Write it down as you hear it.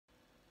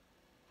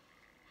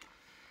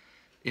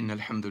إن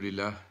الحمد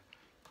لله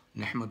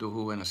نحمده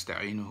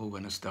ونستعينه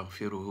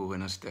ونستغفره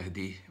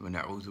ونستهديه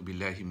ونعوذ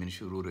بالله من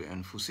شرور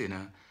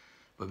أنفسنا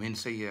ومن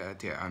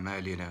سيئات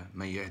أعمالنا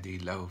من يهده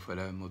الله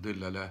فلا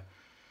مضل له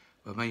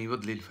ومن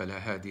يضلل فلا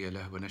هادي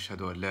له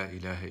ونشهد أن لا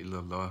إله إلا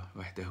الله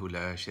وحده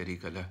لا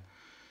شريك له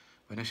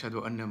ونشهد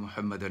أن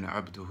محمدا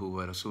عبده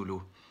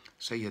ورسوله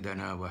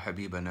سيدنا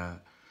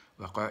وحبيبنا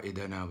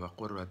وقائدنا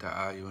وقرة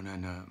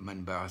أعيننا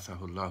من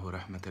بعثه الله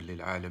رحمة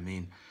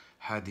للعالمين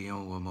هاديا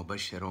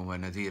ومبشرا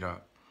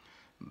ونذيرا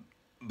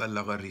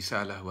بلغ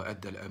الرسالة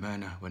وأدى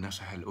الأمانة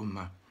ونصح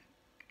الأمة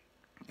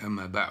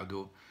أما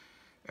بعد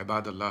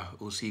عباد الله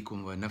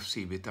أوصيكم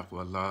ونفسي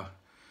بتقوى الله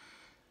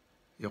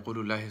يقول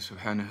الله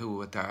سبحانه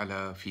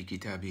وتعالى في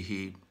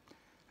كتابه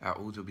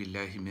أعوذ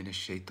بالله من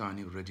الشيطان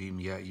الرجيم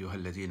يا أيها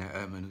الذين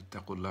آمنوا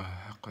اتقوا الله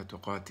حق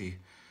تقاته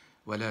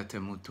ولا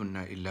تموتن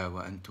إلا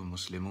وأنتم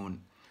مسلمون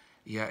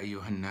يا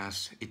أيها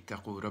الناس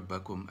اتقوا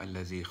ربكم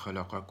الذي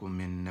خلقكم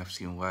من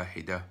نفس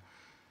واحدة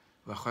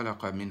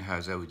وخلق منها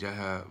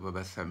زوجها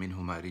وبث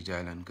منهما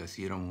رجالا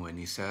كثيرا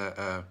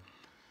ونساء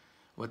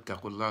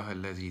واتقوا الله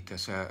الذي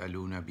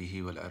تساءلون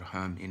به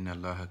والأرحام إن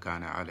الله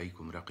كان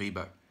عليكم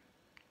رقيبا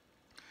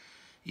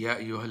يا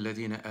أيها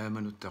الذين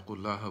آمنوا اتقوا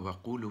الله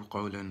وقولوا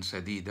قولا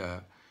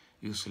سديدا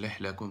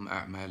يصلح لكم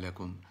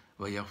أعمالكم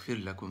ويغفر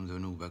لكم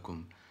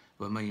ذنوبكم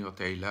ومن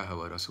يطع الله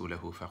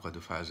ورسوله فقد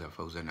فاز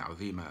فوزا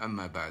عظيما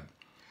أما بعد.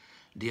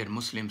 Dear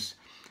Muslims,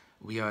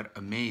 we are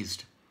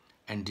amazed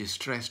and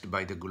distressed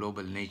by the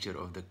global nature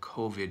of the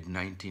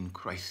COVID-19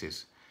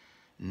 crisis.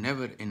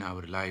 Never in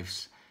our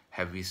lives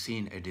have we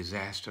seen a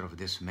disaster of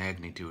this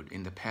magnitude.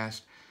 In the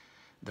past,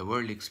 the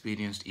world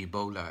experienced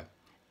Ebola,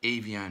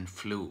 avian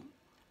flu,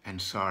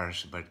 and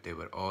SARS, but they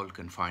were all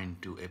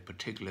confined to a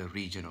particular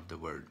region of the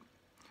world.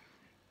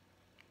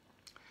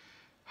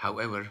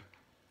 However,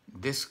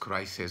 this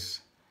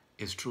crisis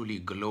is truly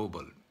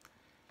global.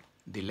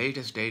 The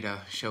latest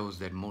data shows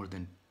that more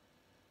than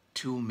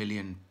 2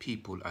 million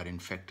people are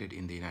infected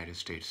in the United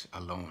States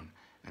alone,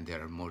 and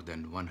there are more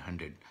than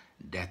 100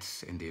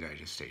 deaths in the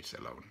United States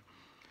alone.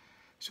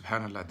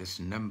 SubhanAllah,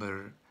 this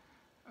number,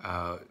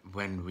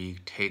 when we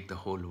take the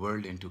whole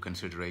world into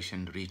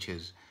consideration,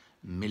 reaches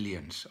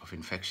millions of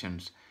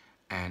infections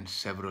and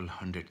several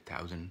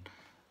 100,000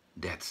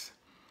 deaths.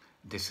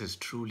 This is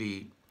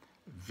truly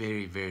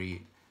very,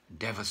 very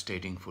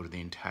devastating for the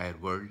entire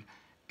world,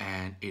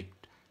 and it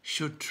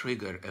should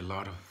trigger a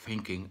lot of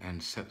thinking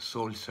and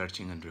soul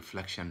searching and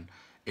reflection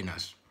in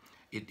us.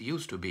 It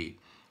used to be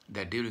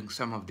that during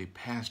some of the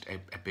past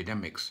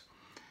epidemics,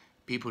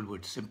 people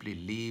would simply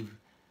leave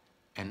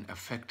an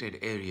affected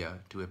area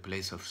to a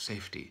place of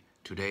safety.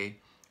 Today,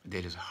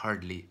 there is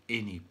hardly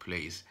any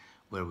place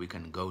where we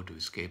can go to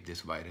escape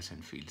this virus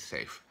and feel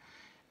safe,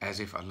 as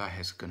if Allah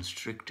has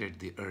constricted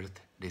the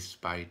earth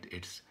despite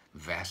its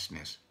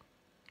vastness.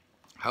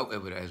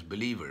 However, as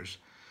believers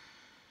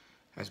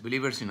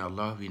in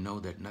Allah, we know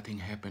that nothing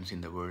happens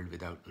in the world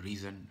without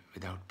reason,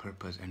 without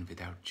purpose, and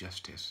without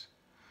justice.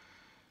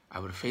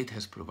 Our faith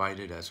has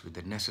provided us with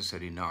the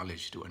necessary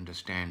knowledge to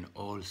understand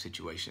all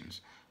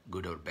situations,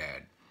 good or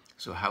bad.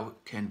 So how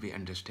can we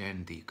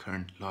understand the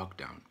current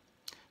lockdown?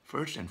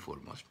 First and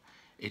foremost,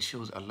 it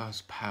shows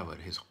Allah's power,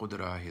 His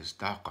qudra, His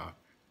taqa,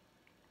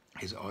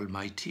 His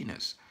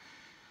almightiness.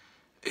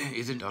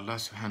 Isn't Allah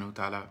subhanahu wa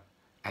ta'ala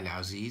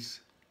Al-Aziz,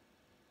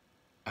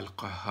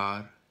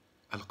 Al-Qahhar,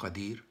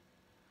 Al-Qadir?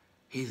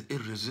 He is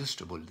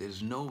irresistible. There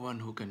is no one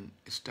who can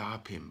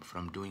stop Him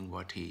from doing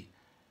what He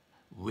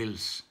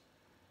wills.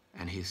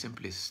 And He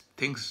simply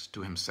thinks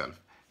to Himself,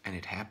 and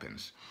it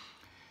happens.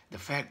 The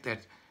fact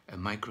that a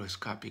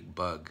microscopic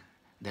bug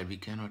that we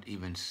cannot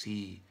even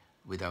see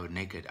with our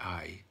naked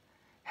eye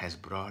has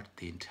brought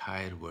the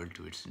entire world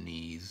to its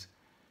knees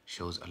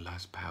shows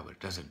Allah's power,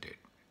 doesn't it?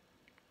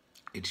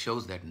 It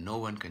shows that no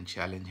one can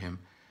challenge Him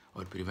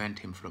or prevent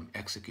Him from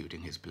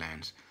executing His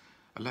plans.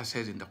 Allah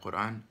says in the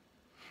Quran,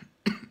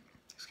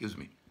 excuse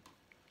me,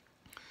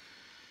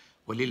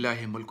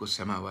 وَلِلَّهِ مُلْكُ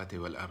السَّمَاوَاتِ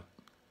وَالْأَرْضِ,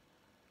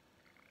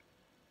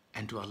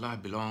 and to Allah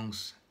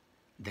belongs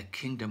the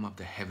kingdom of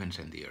the heavens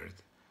and the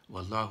earth.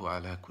 وَاللَّهُ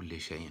عَلَى كُلِّ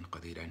شَيْءٍ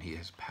قَدِيرٌ, and He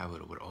has power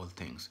over all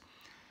things.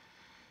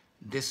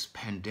 This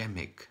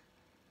pandemic,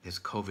 this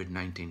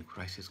COVID-19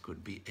 crisis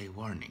could be a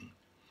warning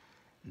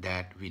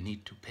that we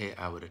need to pay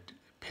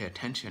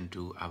attention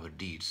to our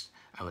deeds,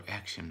 our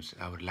actions,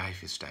 our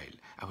lifestyle,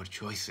 our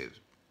choices.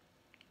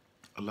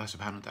 Allah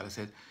subhanahu wa ta'ala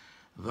said,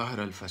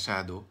 ظهر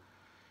الفساد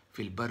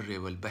في البر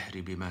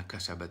والبحر بما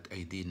كسبت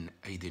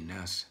أيدي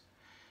الناس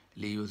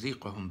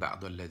ليذيقهم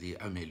بعض الذي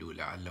عملوا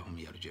لعلهم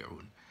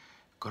يرجعون.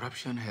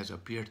 Corruption has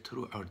appeared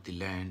throughout the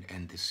land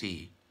and the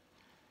sea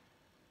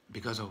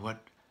because of what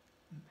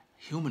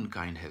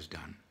humankind has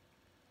done.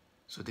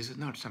 So this is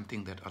not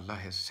something that Allah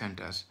has sent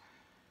us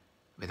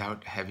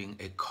without having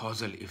a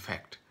causal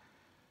effect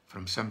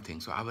from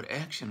something. So our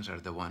actions are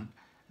the one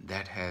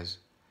that has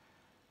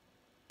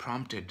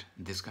prompted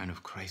this kind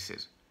of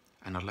crisis.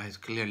 And Allah is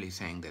clearly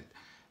saying that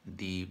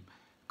the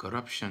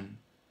corruption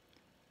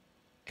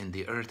in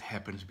the earth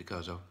happens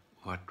because of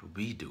what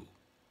we do,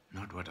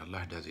 not what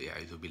Allah does.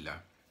 A'udhu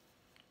billah.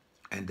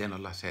 And then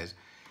Allah says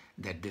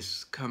that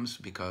this comes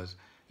because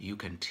you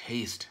can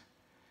taste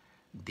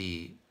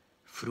the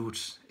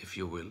fruits, if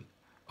you will,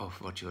 of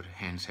what your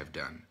hands have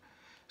done.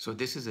 So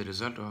this is a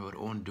result of our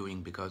own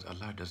doing, because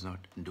Allah does not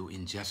do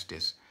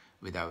injustice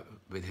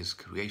with His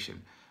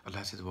creation.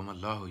 Allah says,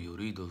 وَمَا اللَّهُ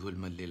يُرِيدُ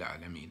ظُلْمًا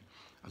لِلْعَالَمِينَ.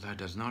 Allah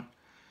does not,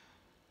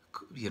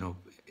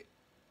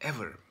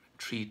 ever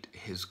treat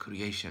His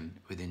creation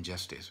with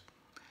injustice.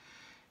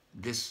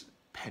 This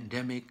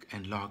pandemic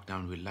and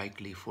lockdown will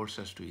likely force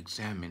us to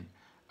examine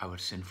our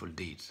sinful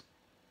deeds.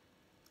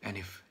 And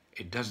if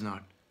it does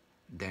not,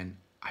 then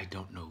I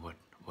don't know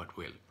what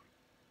will.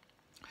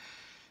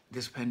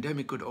 This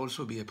pandemic could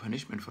also be a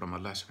punishment from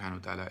Allah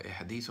subhanahu wa ta'ala. A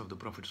hadith of the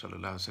Prophet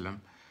sallallahu alaihi wasallam,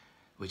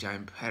 which I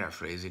am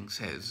paraphrasing,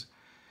 says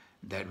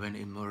that when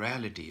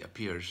immorality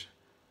appears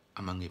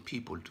among a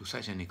people to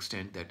such an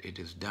extent that it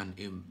is done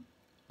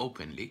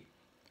openly,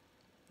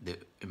 the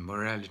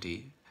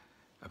immorality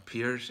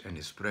appears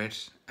and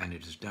spreads and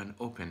it is done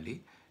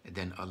openly,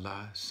 then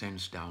Allah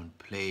sends down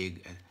plagues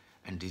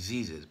and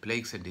diseases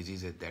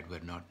that were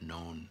not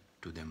known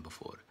to them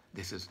before.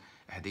 This is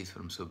a hadith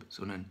from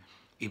Sunan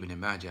Ibn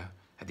Majah,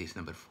 hadith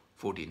number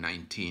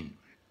 4019.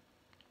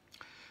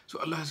 So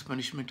Allah's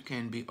punishment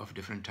can be of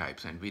different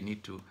types, and we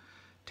need to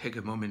take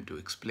a moment to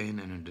explain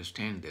and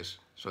understand this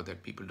so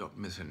that people don't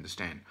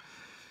misunderstand.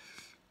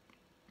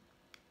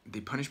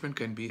 The punishment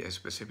can be a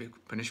specific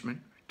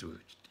punishment to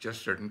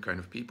just certain kind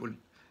of people,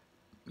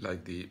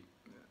 like the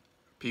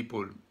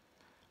people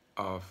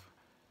of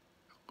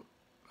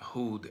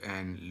Hud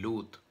and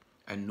Lut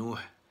and Nuh.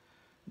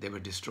 They were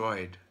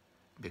destroyed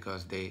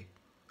because they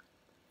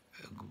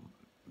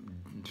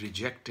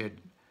rejected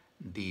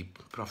the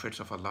prophets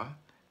of Allah,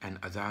 and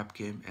azab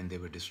came and they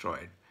were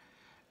destroyed.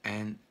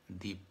 And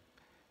the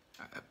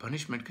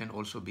punishment can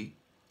also be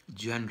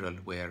general,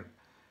 where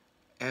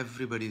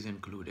everybody is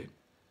included.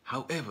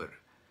 However,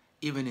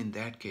 even in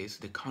that case,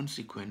 the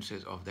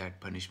consequences of that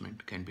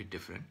punishment can be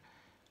different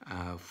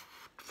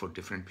for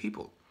different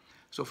people.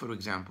 So, for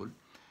example,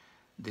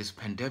 this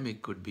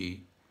pandemic could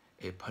be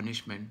a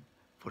punishment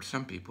for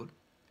some people,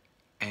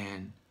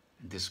 and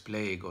this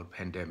plague or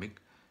pandemic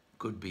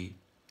could be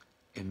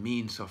a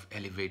means of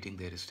elevating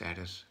their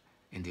status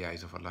in the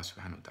eyes of Allah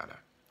subhanahu wa ta'ala.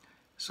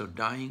 So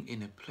dying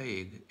in a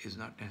plague is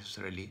not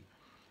necessarily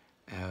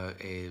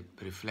a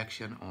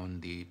reflection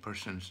on the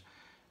person's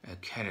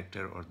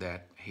character, or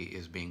that he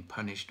is being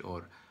punished,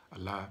 or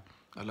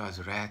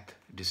Allah's wrath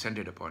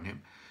descended upon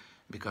him,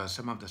 because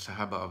some of the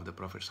Sahaba of the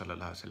Prophet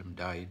ﷺ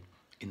died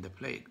in the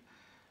plague.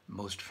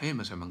 Most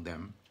famous among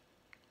them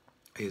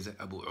is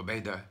Abu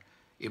Ubaidah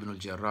ibn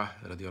al-Jarrah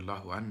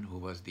radiallahu anhu, who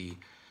was the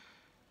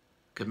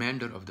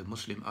commander of the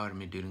Muslim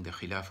army during the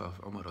Khilafah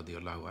of Umar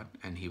radiallahu anhu,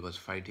 and he was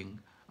fighting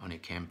on a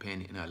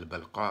campaign in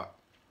Al-Balqa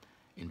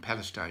in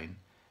Palestine,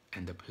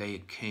 and the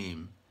plague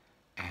came,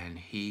 and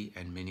he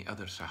and many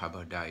other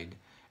Sahaba died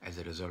as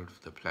a result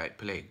of the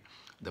plague.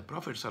 The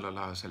Prophet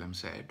ﷺ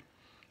said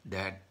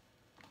that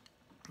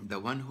the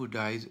one who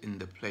dies in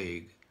the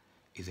plague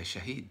is a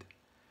shaheed.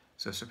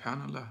 So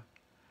subhanallah,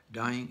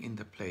 dying in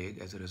the plague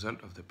as a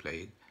result of the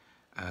plague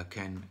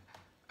can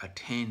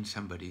attain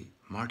somebody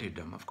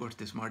martyrdom. Of course,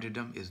 this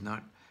martyrdom is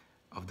not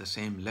of the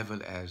same level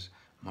as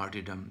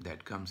martyrdom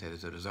that comes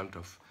as a result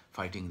of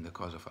fighting in the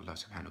cause of Allah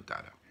subhanahu wa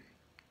ta'ala.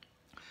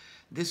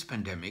 This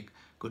pandemic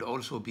could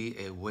also be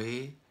a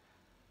way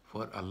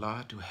for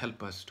Allah to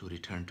help us to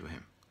return to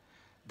Him.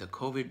 The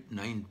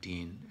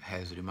COVID-19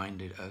 has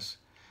reminded us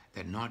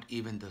that not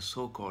even the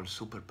so-called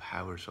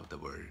superpowers of the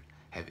world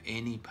have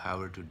any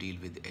power to deal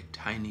with a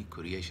tiny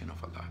creation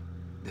of Allah.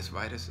 This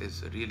virus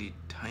is a really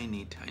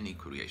tiny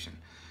creation.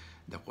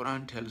 The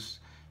Quran tells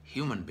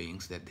human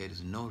beings that there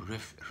is no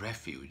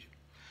refuge.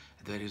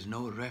 There is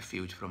no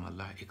refuge from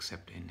Allah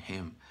except in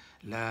Him.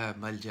 La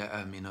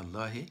malja'a min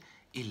Allahi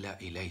illa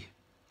ilayh.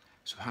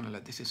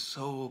 Subhanallah, this is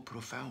so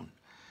profound.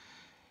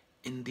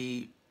 In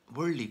the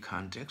worldly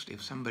context,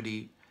 if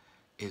somebody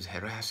is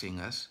harassing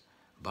us,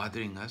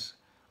 bothering us,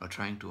 or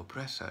trying to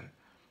oppress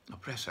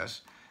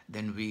us,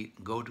 then we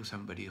go to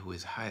somebody who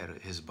is higher,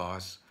 his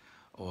boss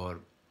or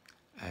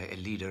a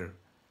leader,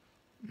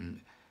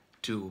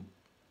 to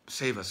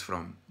save us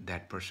from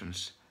that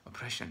person's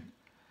oppression.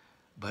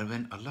 But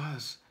when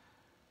Allah's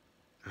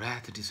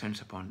wrath descends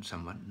upon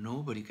someone,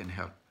 nobody can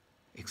help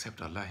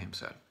except Allah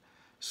Himself.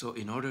 So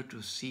in order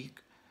to seek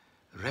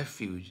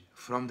refuge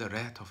from the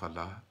wrath of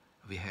Allah,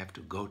 we have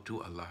to go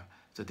to Allah.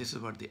 So this is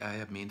what the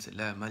ayah means,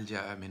 La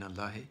malja'a min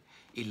Allahi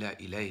illa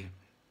ilayh.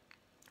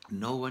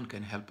 No one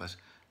can help us,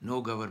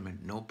 no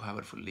government, no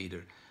powerful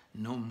leader,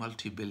 no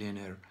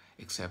multi-billionaire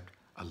except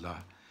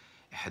Allah.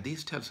 A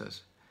hadith tells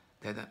us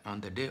that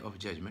on the day of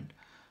judgment,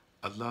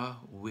 Allah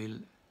will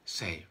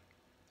say,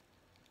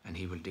 and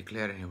He will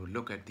declare, and He will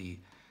look at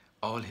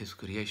all His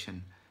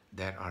creation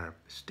that are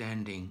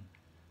standing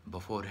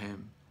before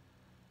Him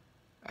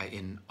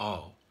in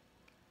awe,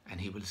 and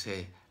He will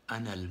say,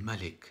 Ana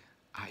al-Malik,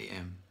 I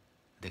am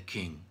the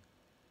king,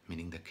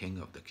 meaning the king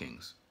of the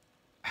kings.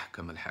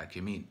 Ahkam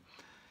al-Hakimin.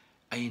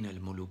 Ayn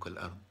al-Muluk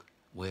al-Ard,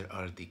 where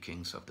are the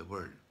kings of the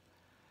world?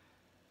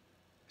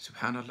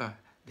 Subhanallah,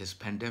 This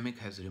pandemic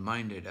has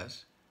reminded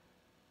us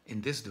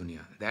in this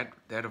dunya,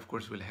 that of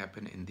course will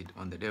happen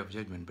on the day of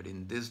judgment, but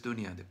in this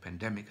dunya, the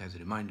pandemic has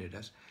reminded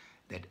us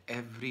that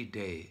every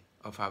day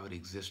of our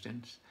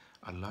existence,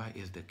 Allah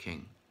is the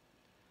king.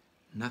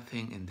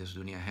 Nothing in this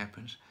dunya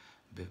happens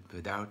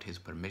without His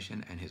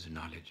permission and His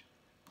knowledge.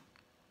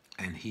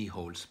 And He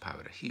holds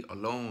power. He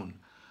alone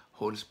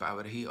holds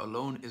power. He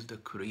alone is the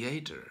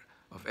creator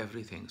of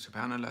everything.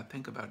 SubhanAllah,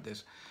 think about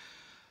this.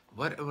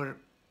 Whatever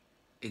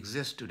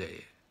exists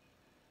today,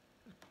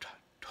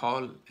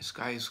 tall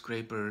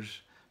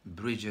skyscrapers,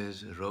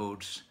 bridges,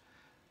 roads,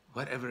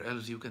 whatever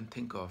else you can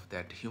think of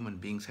that human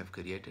beings have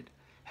created,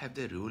 have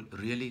they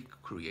really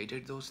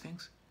created those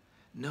things?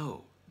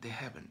 No, they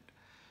haven't.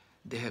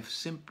 They have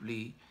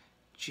simply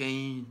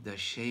changed the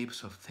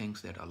shapes of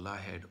things that Allah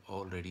had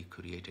already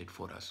created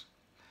for us.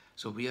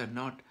 So we are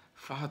not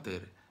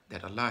Father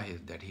that Allah is,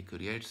 that He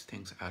creates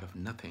things out of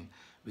nothing.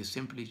 We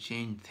simply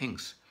change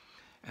things.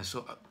 And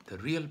so the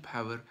real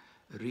power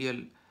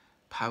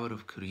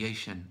of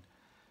creation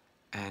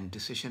and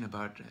decision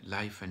about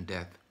life and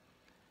death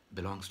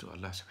belongs to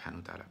Allah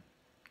subhanahu wa ta'ala.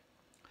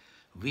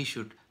 We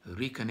should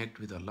reconnect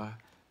with Allah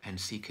and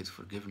seek His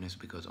forgiveness,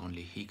 because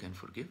only He can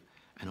forgive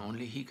and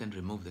only He can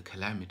remove the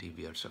calamity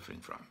we are suffering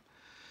from.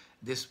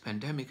 This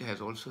pandemic has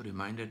also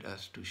reminded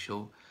us to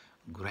show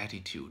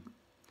gratitude.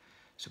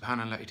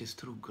 SubhanAllah, it is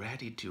through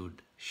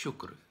gratitude,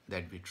 shukr,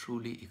 that we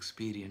truly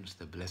experience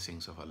the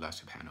blessings of Allah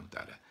subhanahu wa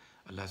ta'ala.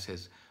 Allah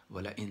says,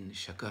 وَلَئِن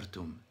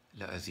شَكَرْتُمْ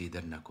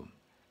لَأَزِيدَنَّكُمْ.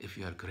 If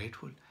you are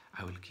grateful,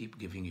 I will keep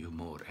giving you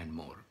more and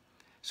more.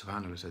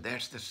 SubhanAllah, so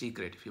that's the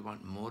secret. If you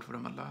want more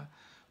from Allah,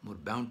 more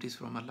bounties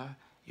from Allah,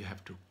 you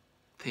have to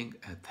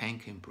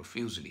thank Him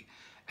profusely.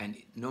 And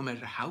no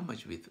matter how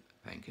much we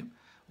thank Him,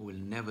 we will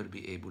never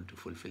be able to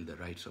fulfill the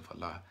rights of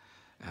Allah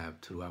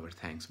through our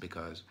thanks,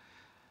 because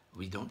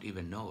we don't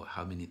even know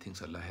how many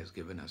things Allah has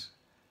given us.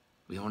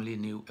 We only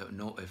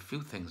know a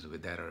few things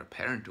that are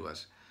apparent to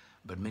us,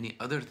 but many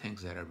other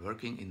things that are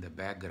working in the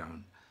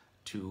background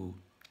to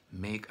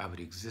make our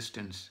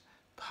existence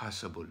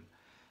possible,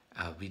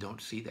 we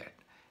don't see that.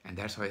 And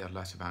that's why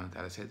Allah subhanahu wa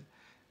ta'ala said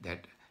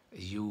that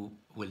you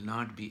will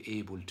not be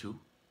able to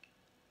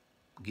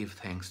give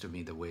thanks to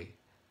me the way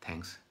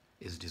thanks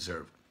is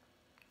deserved.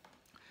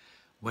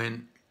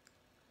 When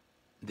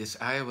this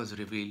ayah was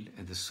revealed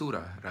in the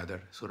Surah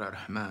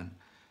Rahman,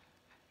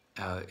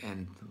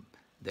 and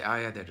the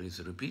ayah that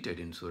is repeated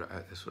in Surah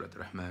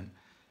Rahman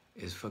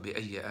is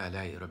فَبِأَيِّ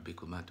آلَاءِ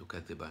رَبِّكُمَا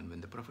تُكَذِّبَانِ.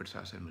 When the Prophet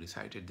ﷺ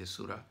recited this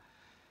surah,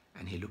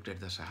 and he looked at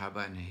the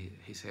Sahaba and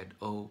he said,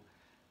 "Oh,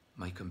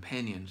 my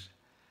companions,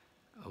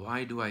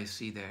 why do I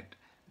see that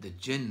the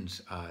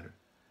jinns are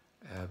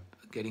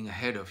getting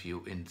ahead of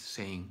you in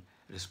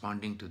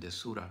responding to this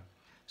surah?"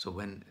 So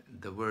when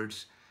the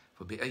words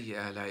فَبِأَيِّ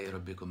آلَاءِ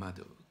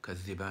رَبِّكُمَا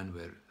تُكَذِّبَانِ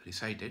were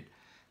recited,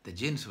 the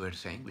jinns were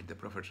saying, which the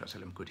Prophet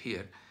ﷺ could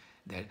hear,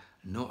 that,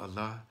 "No,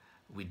 Allah,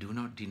 we do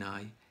not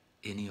deny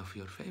any of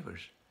your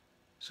favors."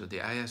 So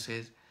the ayah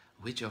says,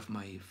 which of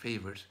my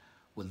favors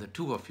will the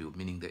two of you,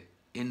 meaning the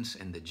ins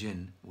and the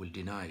jinn, will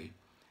deny?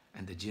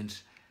 And the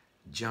jinns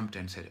jumped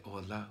and said, "Oh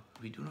Allah,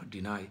 we do not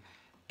deny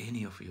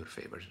any of your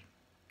favors."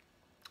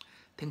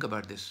 Think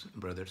about this,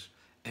 brothers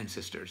and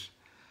sisters.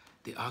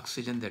 The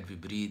oxygen that we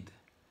breathe,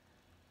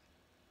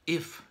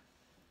 if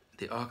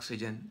the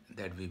oxygen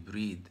that we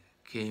breathe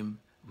came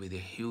with a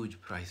huge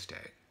price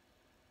tag,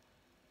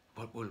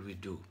 what will we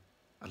do?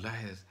 Allah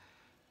has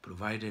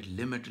provided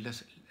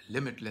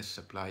limitless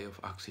supply of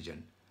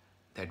oxygen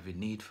that we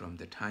need from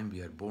the time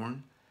we are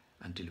born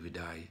until we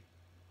die,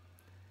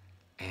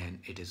 and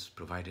it is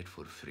provided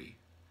for free.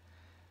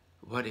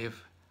 What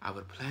if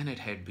our planet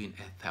had been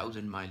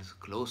 1,000 miles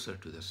closer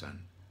to the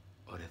sun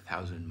or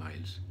 1,000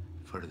 miles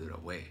further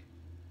away?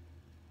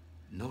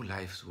 No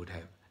life would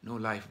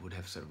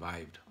have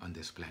survived on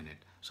this planet.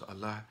 So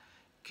Allah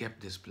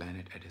kept this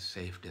planet at a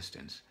safe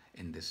distance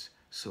in this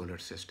solar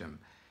system,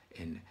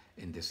 in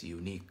this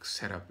unique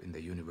setup in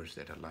the universe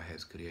that Allah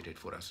has created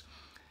for us.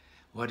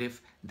 What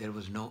if there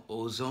was no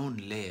ozone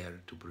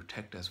layer to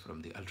protect us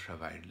from the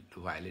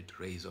ultraviolet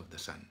rays of the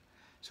sun?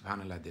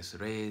 SubhanAllah, this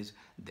rays,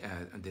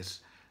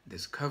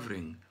 this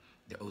covering,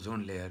 the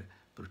ozone layer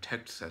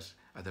protects us.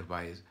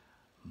 Otherwise,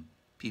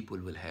 people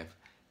will have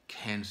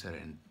cancer,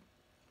 and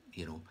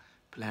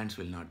plants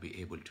will not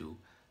be able to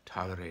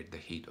tolerate the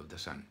heat of the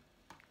sun.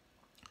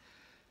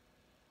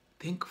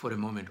 Think for a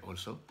moment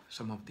also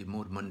some of the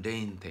more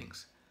mundane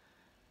things,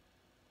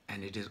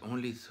 and it is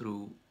only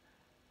through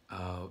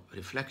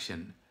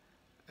reflection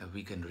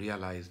we can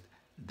realize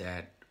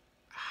that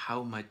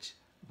how much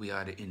we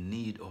are in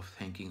need of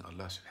thanking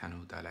Allah subhanahu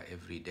wa ta'ala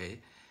every day,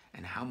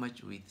 and how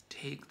much we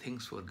take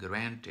things for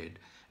granted,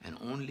 and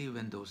only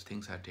when those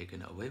things are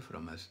taken away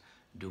from us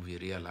do we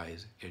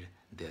realize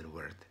their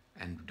worth,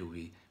 and do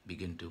we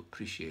begin to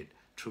appreciate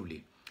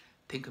truly.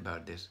 Think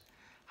about this,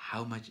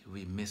 how much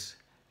we miss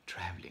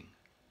traveling,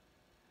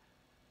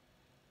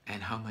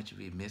 and how much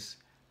we miss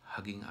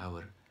hugging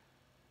our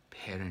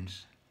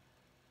parents,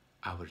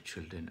 our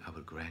children, our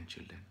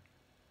grandchildren.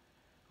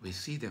 We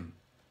see them,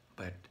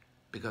 but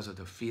because of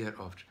the fear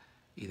of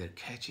either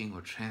catching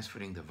or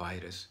transferring the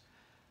virus,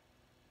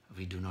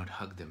 we do not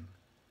hug them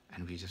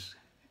and we just,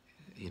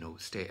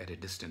 stay at a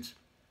distance.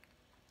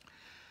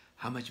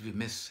 How much we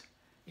miss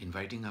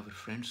inviting our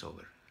friends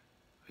over.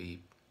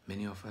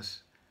 Many of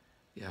us,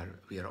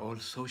 we are all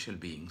social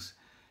beings,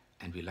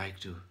 and we like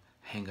to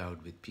hang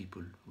out with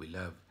people we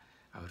love,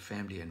 our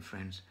family and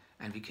friends,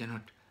 and we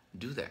cannot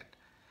do that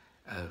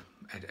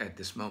at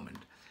this moment.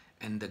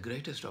 And the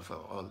greatest of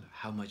all,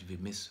 how much we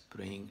miss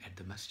praying at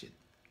the masjid.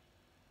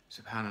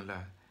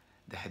 Subhanallah,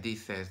 the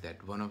hadith says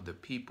that one of the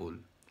people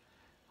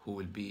who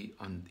will be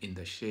in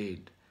the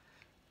shade,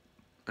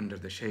 under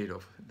the shade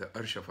of the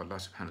arsh of Allah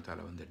subhanahu wa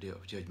ta'ala on the day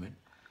of judgment,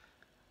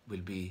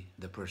 will be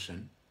the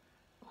person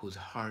whose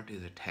heart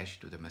is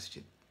attached to the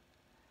masjid.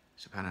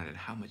 Subhanallah, and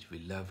how much we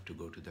love to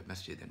go to the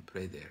masjid and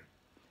pray there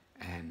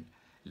and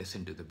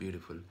listen to the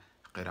beautiful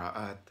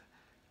qira'at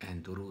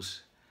and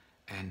durus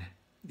and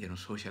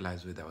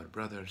socialize with our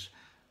brothers.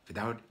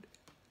 Without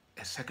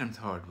a second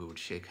thought, we would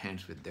shake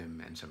hands with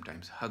them and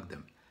sometimes hug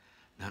them.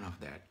 None of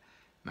that.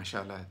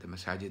 MashaAllah, the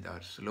masajid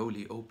are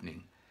slowly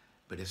opening,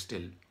 but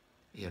still,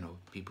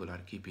 people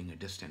are keeping a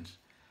distance.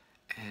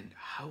 And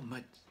how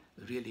much,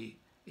 really,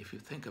 if you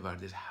think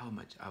about this, how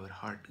much our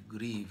heart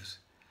grieves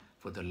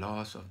for the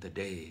loss of the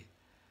day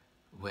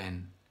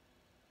when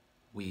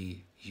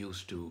we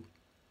used to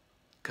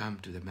come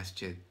to the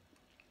masjid,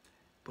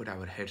 put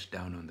our heads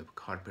down on the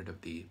carpet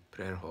of the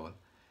prayer hall,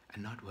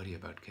 and not worry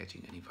about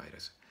catching any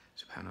virus.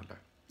 Subhanallah.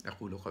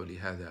 أقول قولي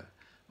هذا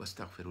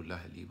واستغفر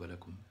الله لي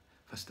ولكم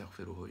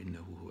فاستغفروه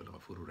إنه هو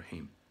الغفور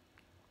الرحيم.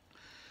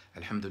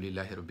 الحمد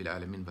لله رب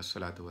العالمين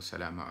والصلاة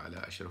والسلام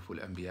على أشرف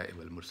الأنبياء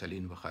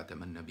والمرسلين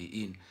وخاتم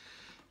النبيين.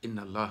 إن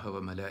الله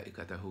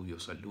وملائكته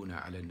يصلون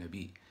على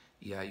النبي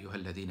يا أيها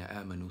الذين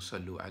آمنوا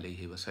صلوا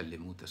عليه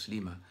وسلموا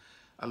تسليما.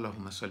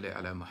 اللهم صل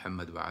على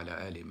محمد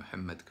وعلى آل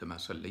محمد كما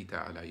صليت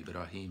على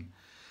إبراهيم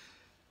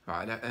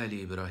وعلى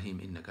آل إبراهيم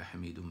إنك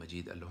حميد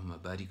مجيد. اللهم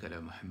بارك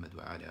على محمد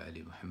وعلى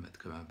آل محمد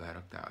كما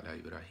باركت على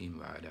إبراهيم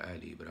وعلى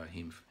آل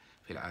إبراهيم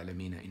في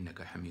العالمين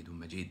إنك حميد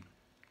مجيد.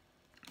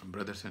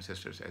 Brothers and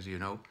sisters, as you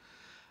know,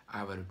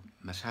 our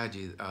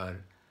masajid are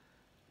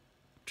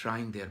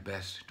trying their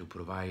best to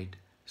provide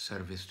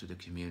service to the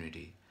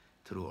community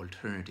through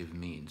alternative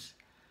means.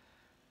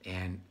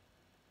 And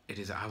it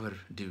is our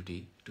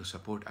duty to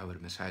support our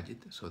masajid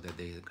so that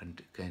they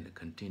can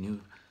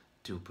continue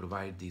to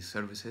provide these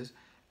services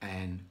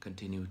and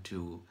continue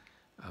to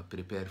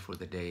prepare for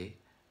the day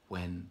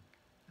when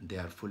they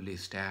are fully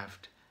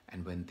staffed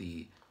and when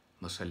the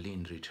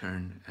musallin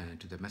return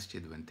to the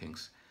masjid, when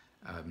things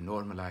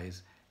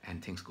normalize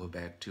and things go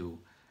back to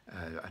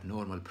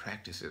normal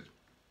practices.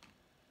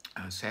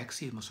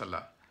 Saksi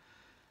Musalla,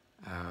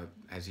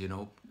 as you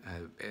know,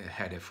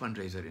 had a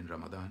fundraiser in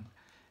Ramadan,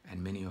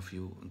 and many of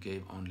you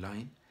gave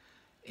online.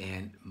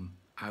 And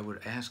I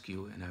would ask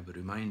you and I would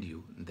remind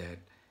you that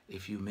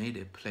if you made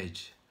a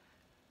pledge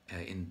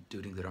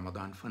during the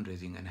Ramadan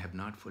fundraising and have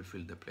not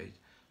fulfilled the pledge,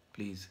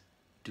 please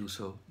do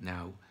so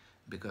now,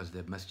 because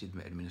the masjid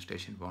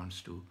administration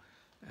wants to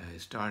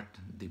start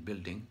the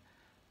building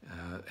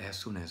as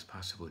soon as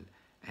possible.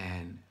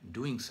 And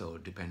doing so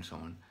depends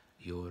on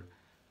your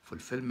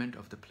fulfillment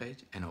of the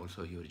pledge and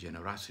also your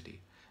generosity.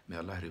 May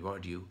Allah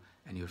reward you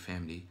and your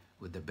family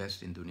with the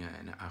best in dunya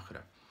and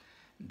akhirah.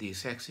 The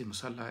Saksi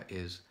Musalla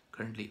is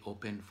currently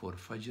open for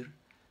Fajr,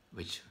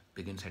 which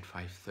begins at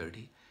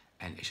 5:30,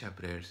 and Isha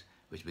prayers,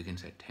 which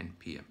begins at 10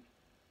 p.m.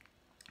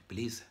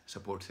 Please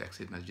support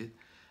Saksi Masjid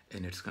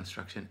in its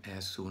construction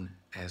as soon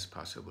as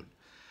possible.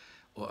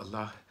 O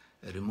Allah,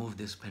 remove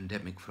this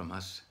pandemic from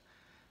us.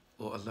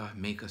 O Allah,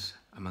 make us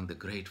among the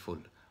grateful.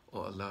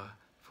 O Allah,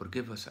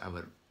 forgive us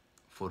our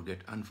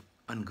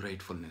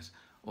ungratefulness.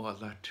 O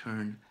Allah,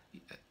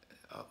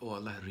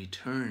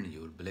 return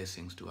your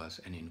blessings to us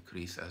and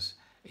increase us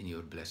in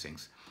your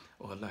blessings.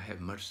 O Allah, have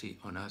mercy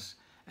on us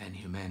and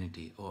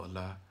humanity. O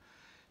Allah,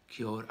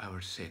 cure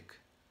our sick.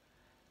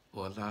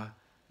 O Allah,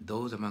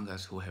 those among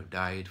us who have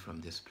died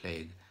from this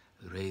plague,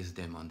 raise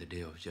them on the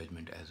day of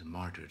judgment as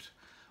martyrs.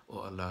 O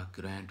Allah,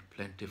 grant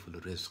plentiful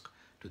rizq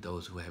to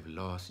those who have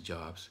lost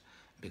jobs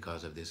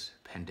because of this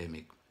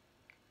pandemic.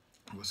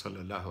 Wa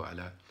sallallahu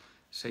ala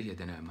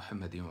sayyidina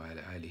Muhammadin wa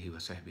ala alihi wa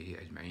sahbihi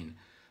ajma'in.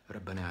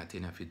 ربنا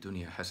آتنا في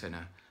الدنيا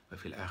حسنة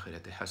وفي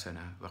الآخرة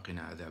حسنة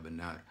وقنا عذاب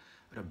النار.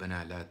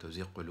 ربنا لا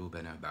تزغ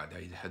قلوبنا بعد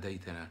إذ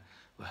هديتنا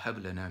وهب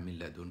لنا من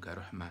لدنك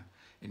رحمة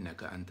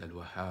إنك أنت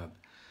الوهاب.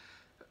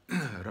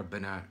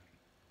 ربنا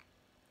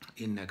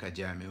إنك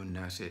جامع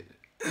الناس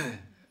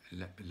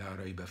لا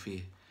ريب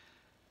فيه.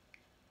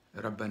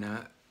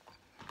 ربنا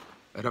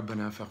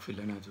فاغفر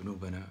لنا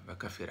ذنوبنا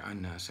وكفر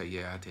عنا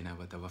سيئاتنا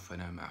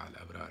وتوفنا مع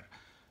الأبرار.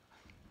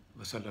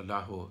 وصلى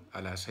الله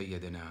على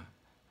سيدنا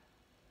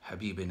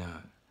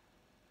حبيبنا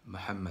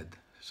محمد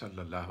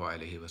صلى الله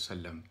عليه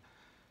وسلم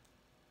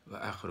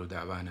وآخر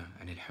دعوانا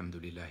أن الحمد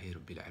لله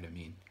رب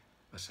العالمين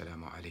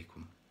والسلام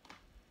عليكم.